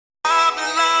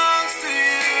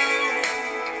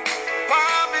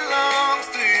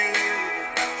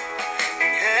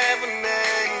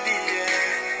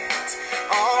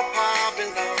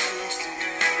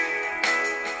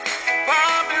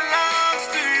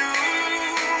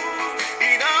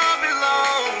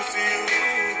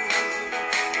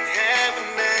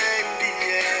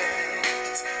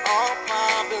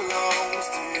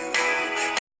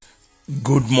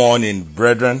Good morning,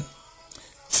 brethren.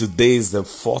 Today is the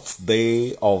 4th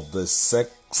day of the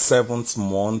 7th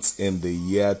month in the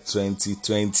year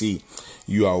 2020.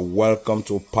 You are welcome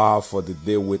to Power for the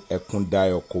Day with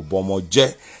Ekundayo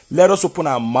Kobomoje. Let us open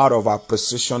our mouth of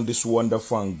appreciation this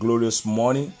wonderful and glorious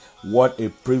morning. What a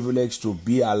privilege to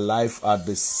be alive at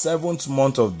the 7th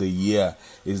month of the year.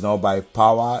 It's not by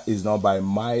power, it's not by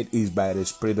might, it's by the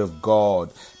Spirit of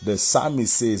God. The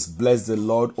psalmist says, "Bless the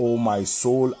Lord, O my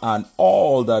soul, and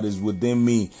all that is within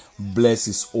me. Bless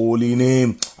his holy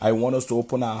name." I want us to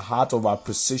open our heart of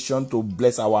appreciation to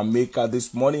bless our Maker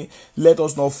this morning. Let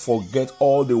us not forget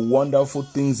all the wonderful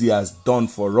things he has done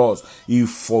for us. He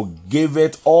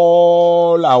forgave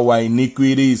all our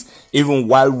iniquities, even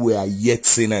while we are yet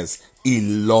sinners. He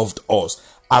loved us.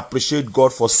 Appreciate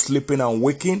God for sleeping and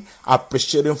waking.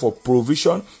 Appreciate him for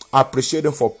provision. Appreciate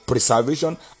him for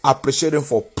preservation. Appreciate him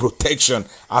for protection.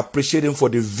 Appreciate him for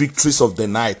the victories of the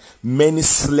night. Many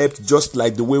slept just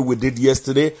like the way we did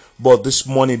yesterday, but this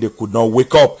morning they could not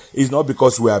wake up. It's not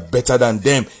because we are better than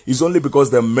them. It's only because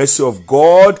the mercy of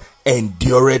God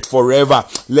endureth forever.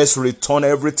 Let's return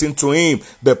everything to him.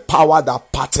 The power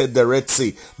that parted the Red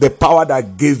Sea, the power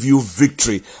that gave you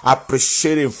victory.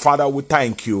 Appreciate him. Father, we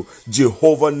thank you.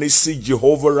 Jehovah Nissi,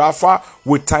 Jehovah Rapha,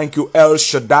 we thank you. El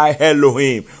Shaddai,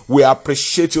 Elohim, we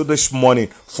appreciate you this morning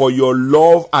for your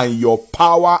love and your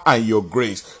power and your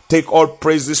grace. Take all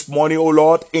praise this morning, O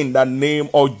Lord, in the name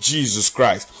of Jesus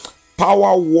Christ.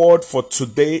 Power word for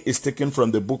today is taken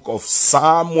from the book of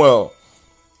Samuel.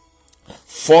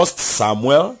 1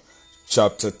 Samuel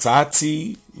chapter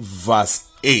 30 verse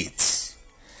 8.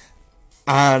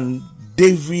 And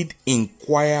David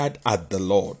inquired at the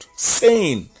Lord,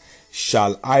 saying,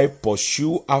 "Shall I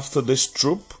pursue after this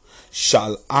troop?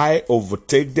 Shall I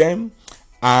overtake them?"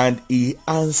 And he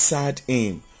answered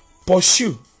him,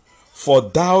 "Pursue, for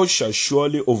thou shalt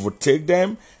surely overtake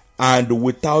them, and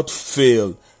without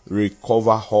fail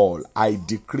recover all." I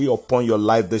decree upon your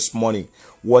life this morning,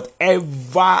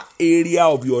 whatever area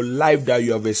of your life that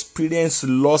you have experienced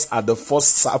loss at the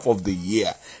first half of the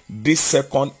year, this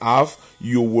second half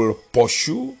you will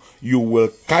pursue, you will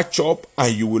catch up,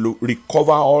 and you will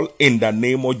recover all in the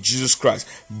name of Jesus Christ.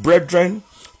 Brethren,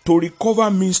 to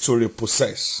recover means to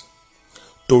repossess.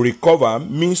 To recover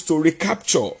means to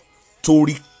recapture, to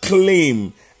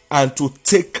reclaim, and to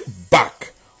take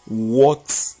back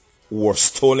what was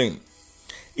stolen.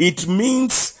 It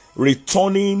means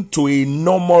returning to a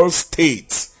normal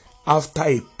state after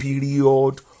a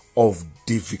period of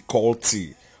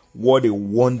difficulty. What a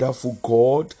wonderful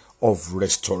God of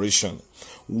restoration.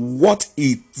 What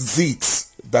is it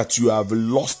that you have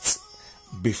lost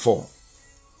before?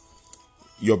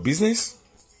 Your business?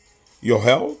 Your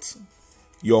health?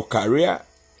 Your career?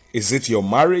 Is it your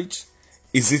marriage?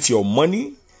 Is it your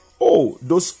money? Oh,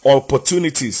 those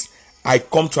opportunities. I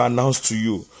come to announce to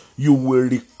you, you will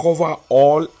recover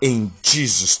all in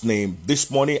Jesus' name. This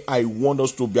morning, I want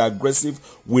us to be aggressive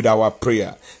with our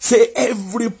prayer. Say,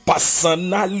 every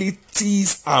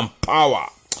personalities and power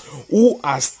who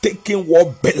has taken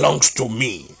what belongs to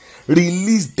me,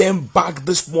 release them back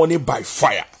this morning by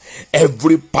fire.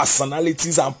 Every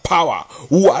personalities and power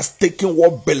who has taken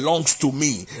what belongs to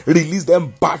me, release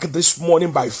them back this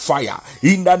morning by fire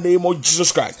in the name of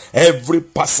Jesus Christ. Every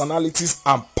personalities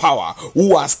and power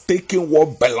who has taken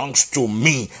what belongs to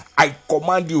me, I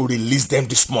command you, release them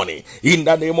this morning in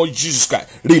the name of Jesus Christ.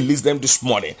 Release them this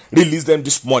morning. Release them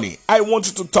this morning. I want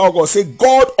you to tell God, say,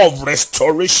 God of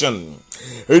restoration,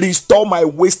 restore my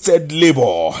wasted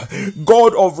labor.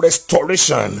 God of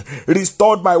restoration,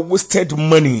 restore my wasted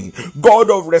money.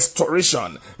 God of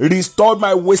restoration, restore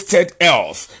my wasted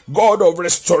health. God of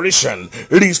restoration,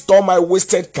 restore my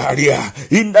wasted career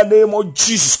in the name of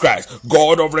Jesus Christ.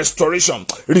 God of restoration,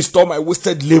 restore my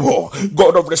wasted labor.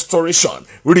 God of restoration,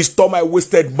 restore my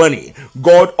wasted money.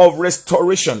 God of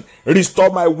restoration, restore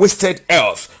my wasted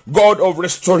health. God of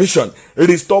restoration,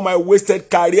 restore my wasted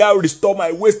career, restore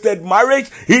my wasted marriage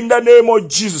in the name of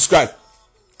Jesus Christ.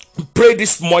 Pray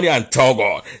this morning and tell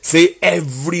God, say,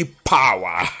 every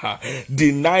power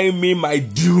deny me my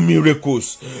due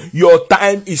miracles, your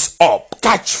time is up.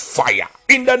 Catch fire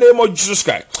in the name of Jesus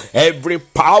Christ. Every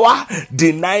power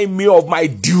deny me of my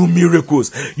due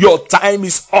miracles, your time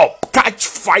is up. Catch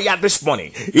fire this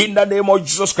morning in the name of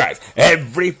Jesus Christ.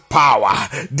 Every power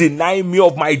deny me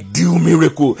of my due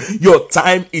miracle, your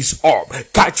time is up.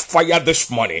 Catch fire this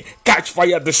morning. Catch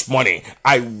fire this morning.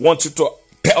 I want you to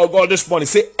tell God this morning,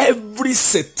 say, every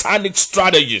satanic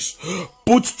strategist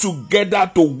put together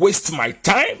to waste my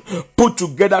time, put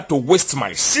together to waste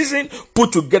my season,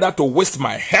 put together to waste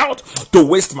my health, to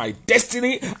waste my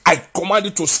destiny, I command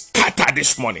you to scatter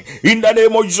this morning. In the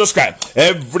name of Jesus Christ,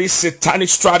 every satanic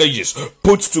strategist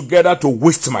put together to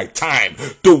waste my time,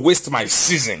 to waste my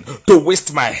season, to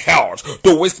waste my health,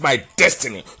 to waste my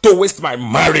destiny, to waste my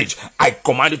marriage, I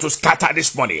command you to scatter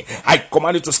this morning. I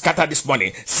command you to scatter this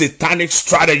morning. Satanic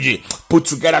strategy put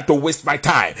together to waste my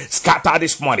time, scatter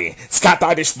this morning, scatter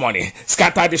this morning,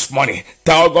 scatter this morning.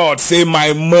 Tell God, say,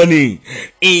 my money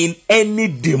in any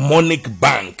demonic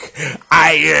bank,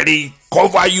 I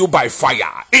cover you by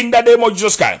fire in the name of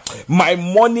Jesus Christ. My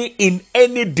money in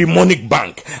any demonic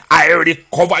bank, I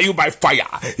recover you by fire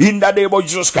in the name of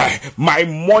Jesus Christ. My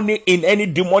money in any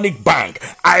demonic bank,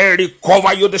 I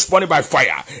recover you this morning by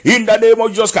fire in the name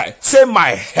of Jesus Christ. Say, my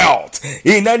health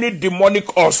in any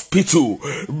demonic hospital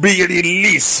be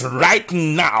released right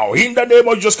now in the name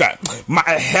of Jesus Christ.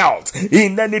 My health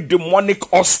in any demonic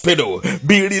hospital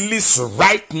be released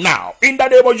right now in the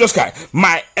name of Jesus Christ.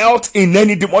 My health in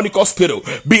any demonic hospital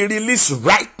be released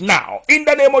right now in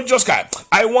the name of Jesus Christ.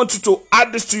 I want you to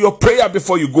add this to your prayer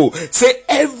before you go. Say,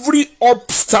 every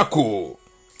obstacle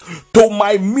to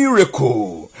my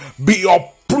miracle be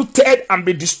uprooted and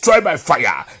be destroyed by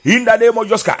fire in the name of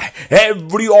Jesus Christ.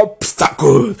 Every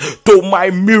obstacle to my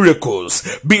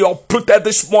miracles be uprooted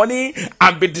this morning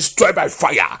and be destroyed by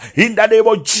fire in the name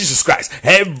of Jesus Christ.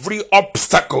 Every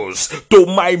obstacles to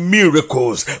my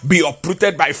miracles be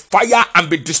uprooted by fire and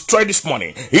be destroyed this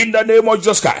morning in the name of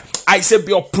Jesus Christ. I say,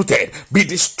 be uprooted, be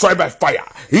destroyed by fire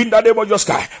in the name of Jesus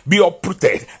Christ. Be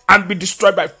uprooted and be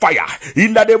destroyed by fire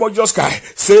in the name of Jesus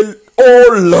Christ. Say,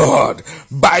 oh Lord,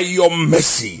 by your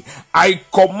mercy, I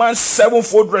command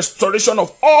sevenfold restoration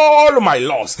of all my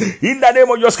loss in the name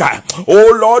of Jesus Christ.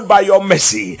 Oh Lord, by your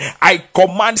mercy, I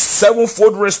command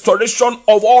sevenfold restoration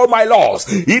of all my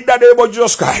loss in the name of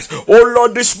Jesus Christ. Oh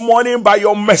Lord, this morning, by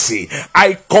your mercy,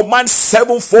 I command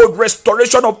sevenfold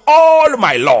restoration of all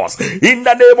my loss in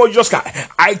the name of Jesus Christ.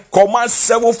 I command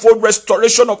sevenfold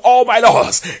restoration of all my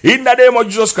loss in the name of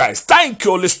Jesus Christ. Thank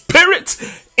you, Holy Spirit.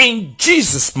 In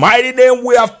Jesus' mighty name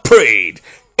we have prayed.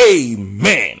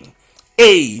 Amen.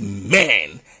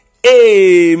 Amen.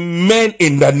 Amen.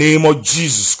 In the name of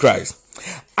Jesus Christ.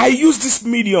 I use this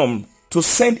medium to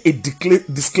send a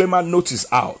disclaimer notice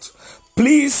out.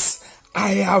 Please, I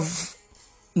have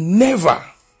never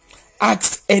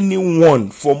asked anyone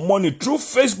for money through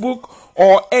Facebook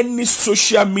or any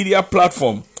social media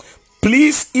platform.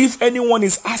 Please, if anyone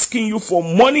is asking you for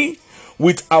money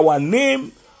with our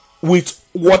name, with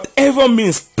whatever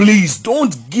means, please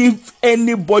don't give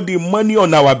anybody money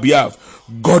on our behalf.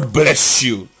 God bless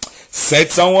you.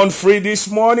 Set someone free this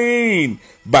morning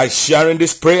by sharing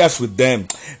these prayers with them.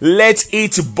 Let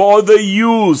it bother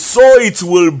you so it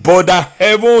will bother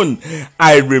heaven.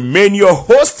 I remain your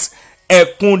host,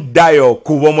 Ekundayo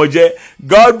Kubomoje.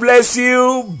 God bless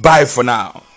you. Bye for now.